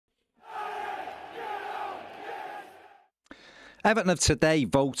Everton have today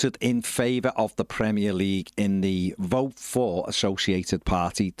voted in favour of the Premier League in the vote for associated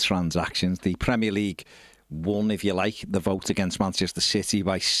party transactions. The Premier League won, if you like, the vote against Manchester City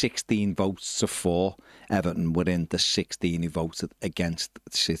by 16 votes to 4. Everton were in the 16 who voted against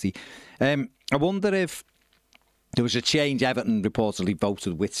City. I wonder if there was a change. Everton reportedly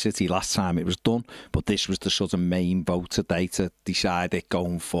voted with City last time it was done, but this was the sort of main vote today to decide it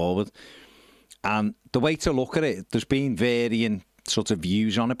going forward. And the way to look at it, there's been varying sort of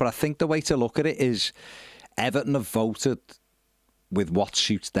views on it, but I think the way to look at it is Everton have voted with what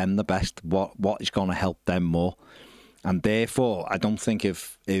suits them the best, what is going to help them more. And therefore, I don't think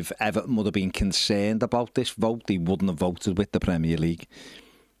if Everton would have been concerned about this vote, they wouldn't have voted with the Premier League.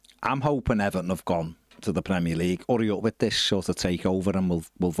 I'm hoping Everton have gone to the Premier League. Hurry up with this sort of takeover and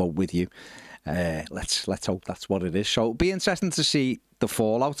we'll vote with you. Let's hope that's what it is. So it'll be interesting to see the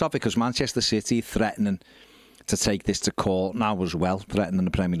fallout of it, because Manchester City threatening to take this to court now as well, threatening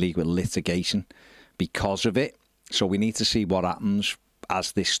the Premier League with litigation because of it. So we need to see what happens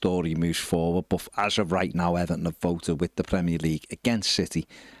as this story moves forward. But as of right now, Everton have voted with the Premier League against City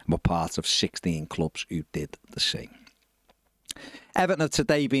and were part of 16 clubs who did the same. Everton have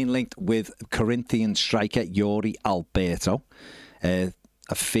today been linked with Corinthian striker Yuri Alberto.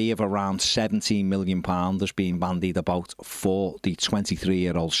 A fee of around £17 million has been bandied about for the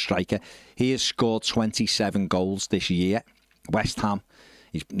 23-year-old striker. He has scored 27 goals this year. West Ham,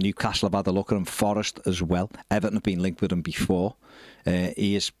 Newcastle have had a look at him, Forest as well. Everton have been linked with him before.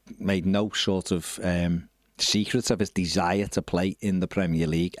 He has made no sort of secrets of his desire to play in the Premier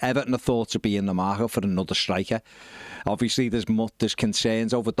League. Everton are thought to be in the market for another striker. Obviously, there's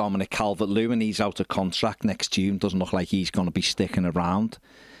concerns over Dominic Calvert-Lewin. He's out of contract next June. Doesn't look like he's going to be sticking around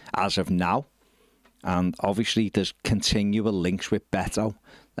as of now. And obviously, there's continual links with Beto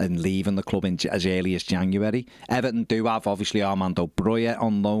and leaving the club as early as January. Everton do have, obviously, Armando Broja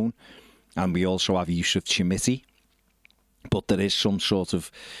on loan. And we also have Yusuf Chimiti. But there is some sort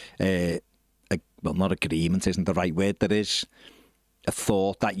of... well, not agreement isn't the right word. There is a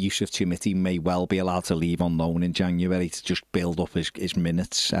thought that Yusuf Chimiti may well be allowed to leave on loan in January to just build up his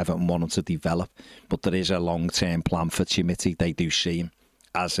minutes. Everton want him to develop. But there is a long-term plan for Chimiti. They do see him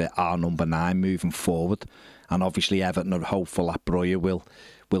as our number 9 moving forward. And obviously Everton are hopeful that Broja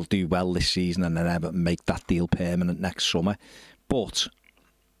will do well this season and then Everton make that deal permanent next summer. But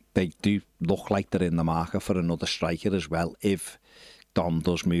they do look like they're in the market for another striker as well if Dom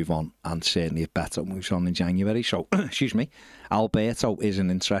does move on, and certainly if Beto moves on in January. So, excuse me, Alberto is an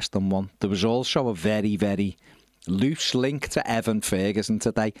interesting one. There was also a very, very loose link to Evan Ferguson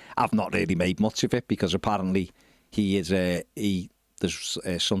today. I've not really made much of it because apparently there's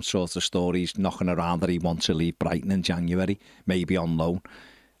some sort of stories knocking around that he wants to leave Brighton in January, maybe on loan.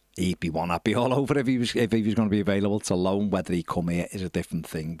 He'd be one I'd be all over if he was going to be available to loan. Whether he come here is a different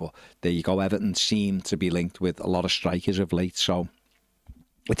thing. But there you go. Everton seem to be linked with a lot of strikers of late. So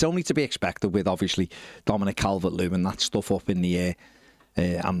it's only to be expected with, obviously, Dominic Calvert-Lewin, that stuff up in the air.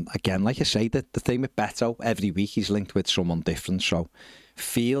 And again, like I say, the thing with Beto, every week he's linked with someone different. So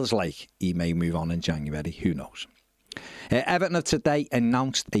feels like he may move on in January. Who knows? Everton have today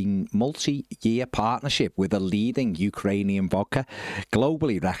announced a multi-year partnership with a leading Ukrainian vodka.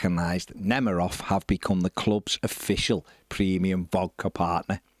 Globally recognised, Nemirov have become the club's official premium vodka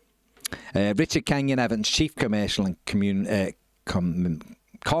partner. Richard Kenyon, Everton's chief commercial and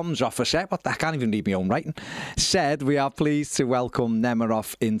comms officer, I can't even read my own writing, said, "We are pleased to welcome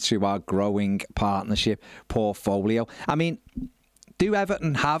Nemirov into our growing partnership portfolio." I mean, do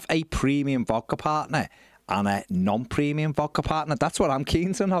Everton have a premium vodka partner and a non-premium vodka partner? That's what I'm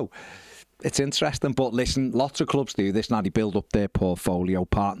keen to know. It's interesting, but listen, lots of clubs do this now. They build up their portfolio,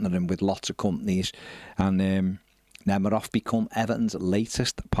 partnering with lots of companies, and Nemirov become Everton's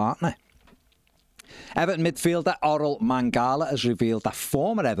latest partner. Everton midfielder Orel Mangala has revealed that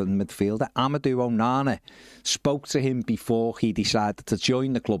former Everton midfielder Amadou Onana spoke to him before he decided to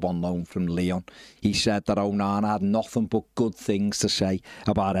join the club on loan from Lyon. He said that Onana had nothing but good things to say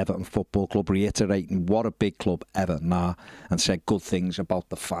about Everton Football Club, reiterating what a big club Everton are, and said good things about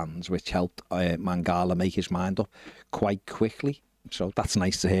the fans, which helped Mangala make his mind up quite quickly. So that's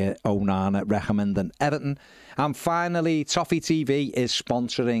nice to hear. Onana recommending Everton. And finally, Toffee TV is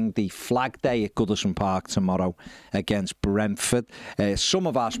sponsoring the Flag Day at Goodison Park tomorrow against Brentford. Some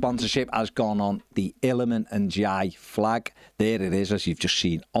of our sponsorship has gone on the Illiman and Jai flag. There it is, as you've just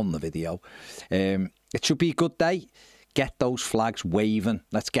seen on the video. It should be a good day. get those flags waving.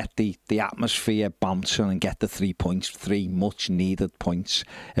 Let's get the atmosphere bouncing and get the 3 points, 3 much needed points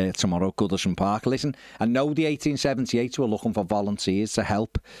tomorrow at Goodison Park. Listen, I know the 1878 were looking for volunteers to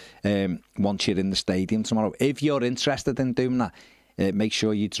help once you're in the stadium tomorrow. If you're interested in doing that, make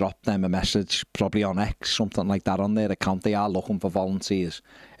sure you drop them a message, probably on X, something like that, on their account. They are looking for volunteers.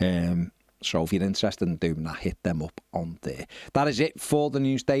 So if you're interested in doing that, hit them up on there. That is it for the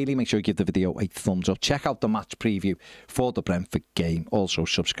News Daily. Make sure you give the video a thumbs up. Check out the match preview for the Brentford game. Also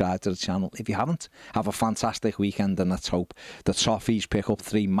subscribe to the channel if you haven't. Have a fantastic weekend, and let's hope the Toffees pick up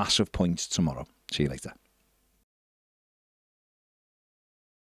 3 massive points tomorrow. See you later.